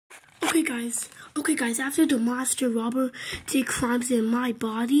Okay, guys. After the monster robber did crimes in my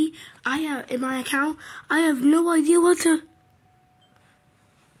body, in my account, I have no idea what to.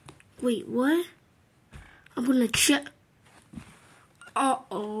 Wait, what? I'm gonna check.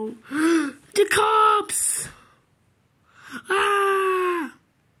 Uh-oh. The cops! Ah!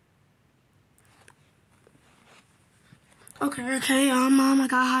 Okay, I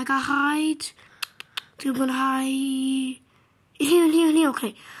gotta hide. I'm gonna hide. Here,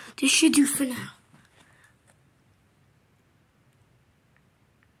 okay. This should do for now.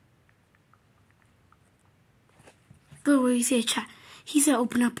 But what did he say, chat? He said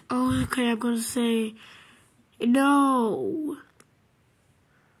open up. Oh, okay, I'm gonna say no.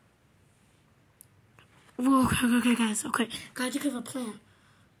 Whoa, okay, guys. Okay, guys, you have a plan.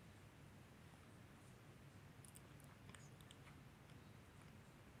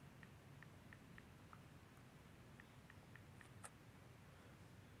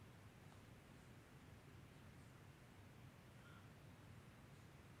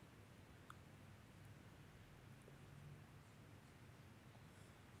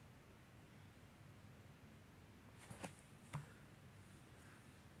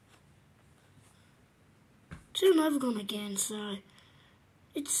 So I'm never gonna get inside.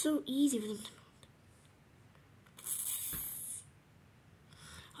 It's so easy for them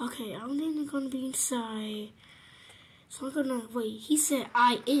to. Okay, I'm then gonna be inside. So I'm gonna wait. He said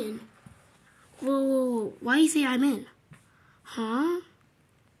I in. Whoa. Why you say I'm in? Huh?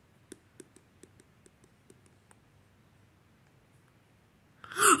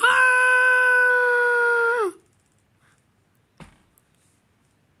 Ah!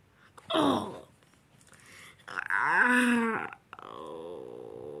 Oh. Ah.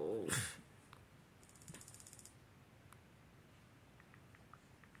 Oh.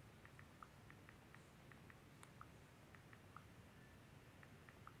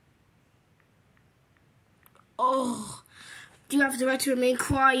 Oh. Do you have the right to remain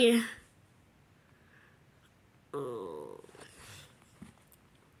quiet? Oh.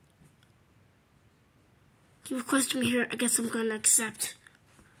 You requested me here. I guess I'm gonna accept.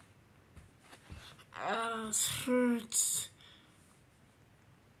 This hurts.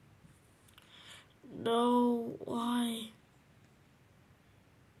 No, why?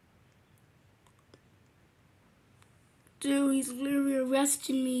 Dude, he's literally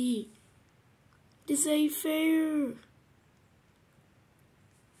arresting me. This ain't fair.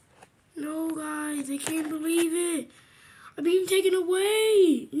 No, guys, I can't believe it. I'm being taken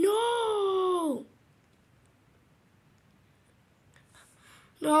away. No.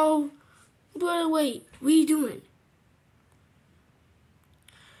 No. But wait, what are you doing?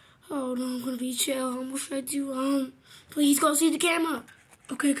 Oh no, I'm gonna be chill. What should I do? Please go see the camera.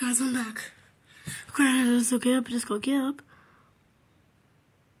 Okay, guys, I'm back. Okay, let's go get up.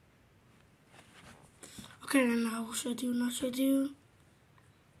 Okay, now what should I do? What should I do?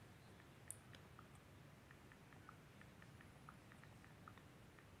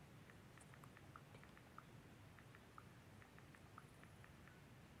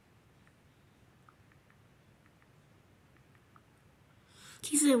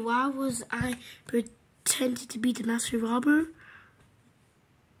 He said, why was I pretending to be the master robber?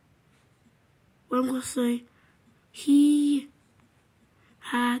 Well, I'm going to say, he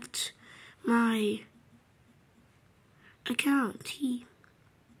hacked my account. He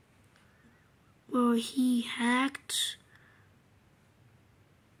hacked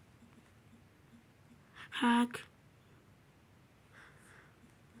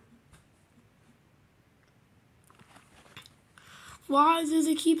Why does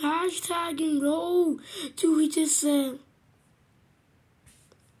it keep hashtagging? No, dude, he just said.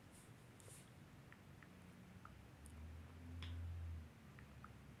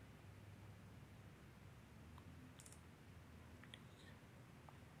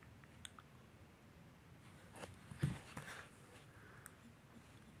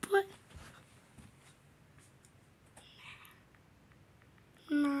 But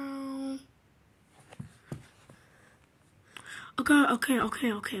no.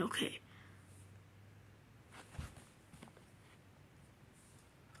 Okay.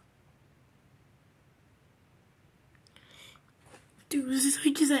 Dude, this is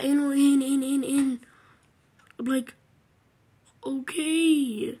like just in. I'm like,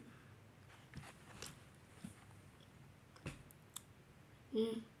 okay.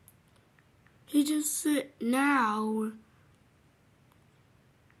 He just said now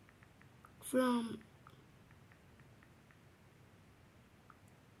from.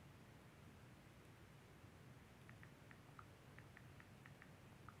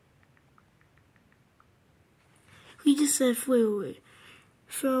 He just said, wait.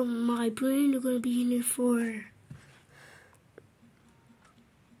 from my brain are gonna be in there for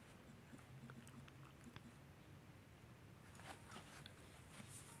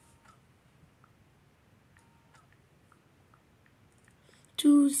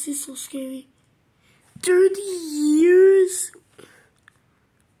dude, this is so scary. 30 years?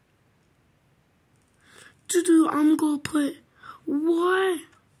 Dude, I'm gonna put what?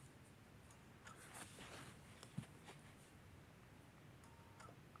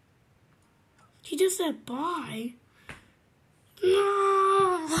 He just said bye. No!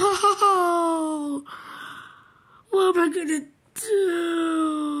 What am I gonna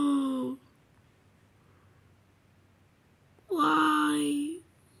do? Why?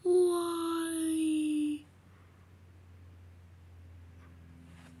 Why?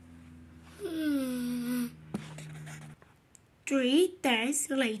 3 days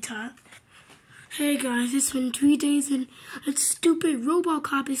later. Hey guys, it's been 3 days and that stupid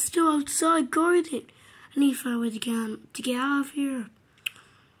robocop is still outside guarding. I need to find a way to get out of here.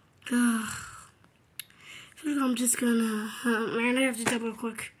 I feel like I'm just gonna, man, I have to double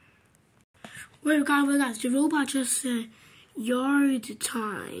quick. Wait guys, the robot just said yard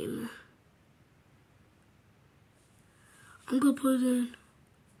time. I'm gonna put in,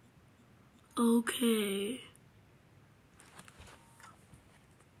 okay.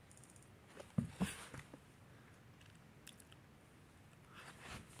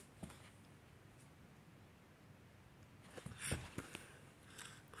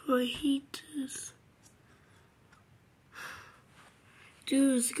 I hate this.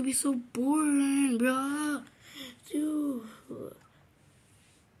 Dude, this could be so boring, bro. Dude.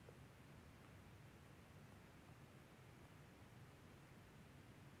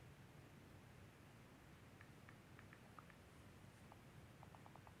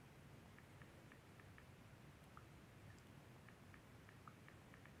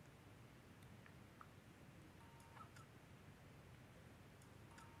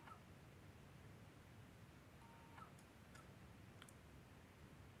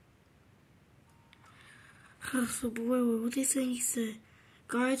 So, wait, what they saying? He said,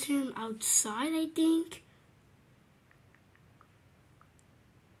 guard him outside, I think.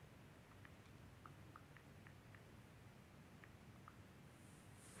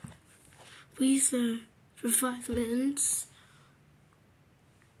 Please, for 5 minutes.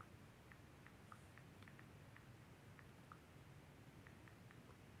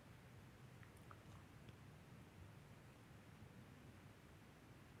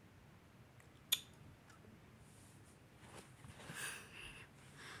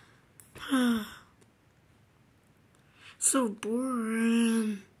 So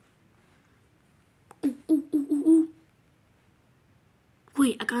boring. Ooh.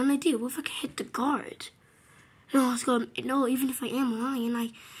 Wait, I got an idea. What if I can hit the guard? No, even if I am lying,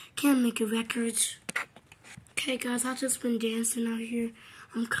 I can make a record. Okay, guys, I've just been dancing out here.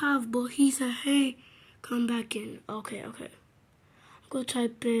 I'm comfortable. He said, hey, come back in. Okay. I'm gonna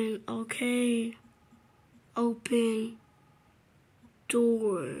type in, okay, open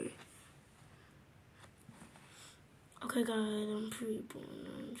door. Okay, guys, I'm pretty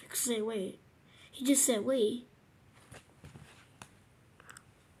boring. Say, wait. He just said, wait.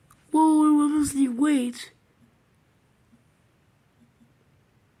 Whoa, what was the wait?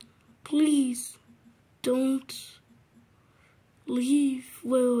 Please, don't leave.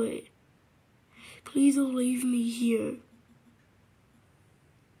 Wait. Please don't leave me here.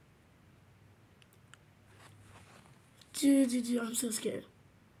 Dude, I'm so scared.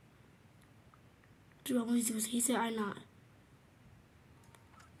 Dude, I want to see. He said I'm not.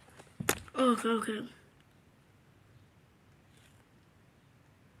 Okay.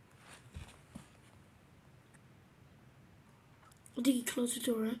 I think he closed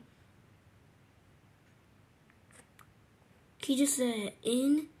the door. He just said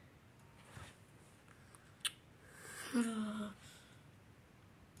in.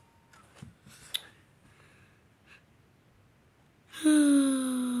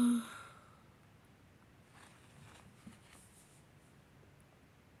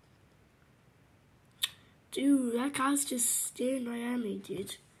 Dude, that guy's just staring right at me,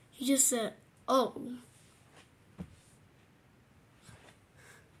 dude. He just said, oh.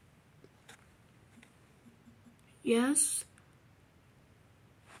 Yes?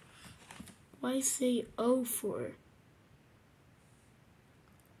 Why say oh for?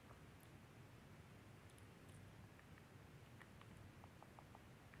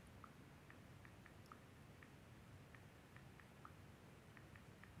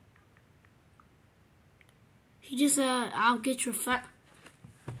 He just said, I'll get your fat.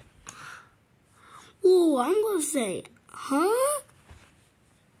 Ooh, I'm gonna say, huh?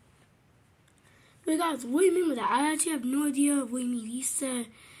 Wait, guys, what do you mean by that? I actually have no idea what you mean. He said,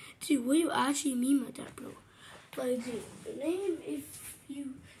 dude, what do you actually mean by that, bro? Like, dude, name if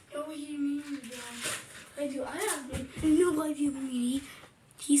you know what you mean by that. Like, dude, I have no idea what you mean.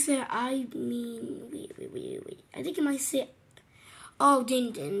 He said, I mean, wait. I think he might say, oh,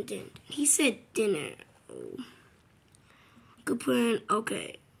 din. He said dinner. Oh. Good plan.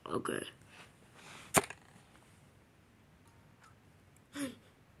 Okay.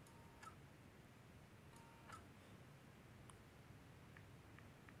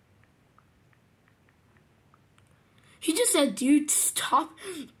 He just said, dude, stop.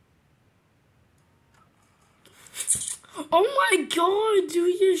 Oh my god,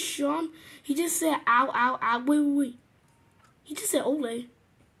 dude, he just shot him. He just said, ow. Wait. He just said, ole.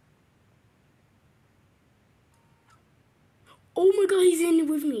 Oh my god, he's in it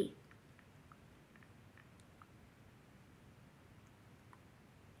with me.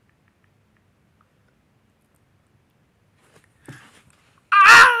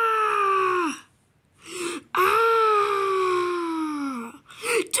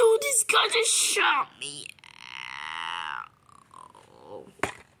 Dude, this guy just shot me.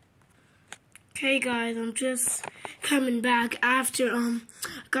 Okay, guys, I'm just coming back after I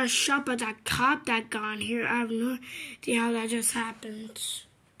got shot by that cop that got in here. I have no idea how that just happened.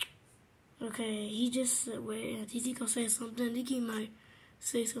 Okay, he just wait. I think he gonna say something. I think he might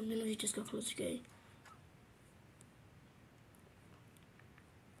say something. Or he just got close. Okay.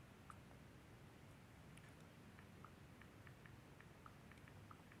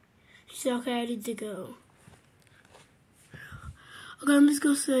 He said, "Okay, I need to go." Okay, I'm just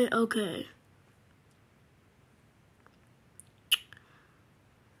gonna say, okay.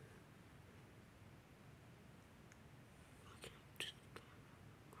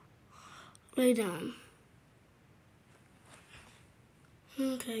 Lay down.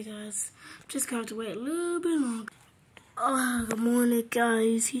 Okay, guys. Just got to wait a little bit longer. Oh, good morning,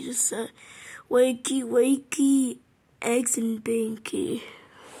 guys. He just said, wakey, eggs and binky.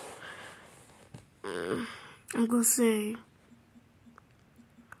 I'm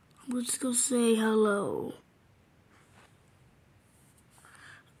just gonna say hello.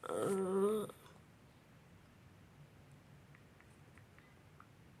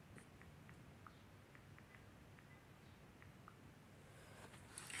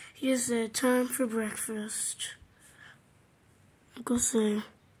 He just said, time for breakfast. I'm gonna say,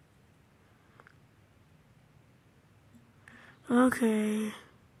 okay.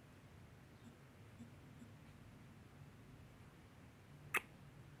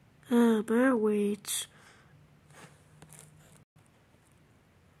 Better wait.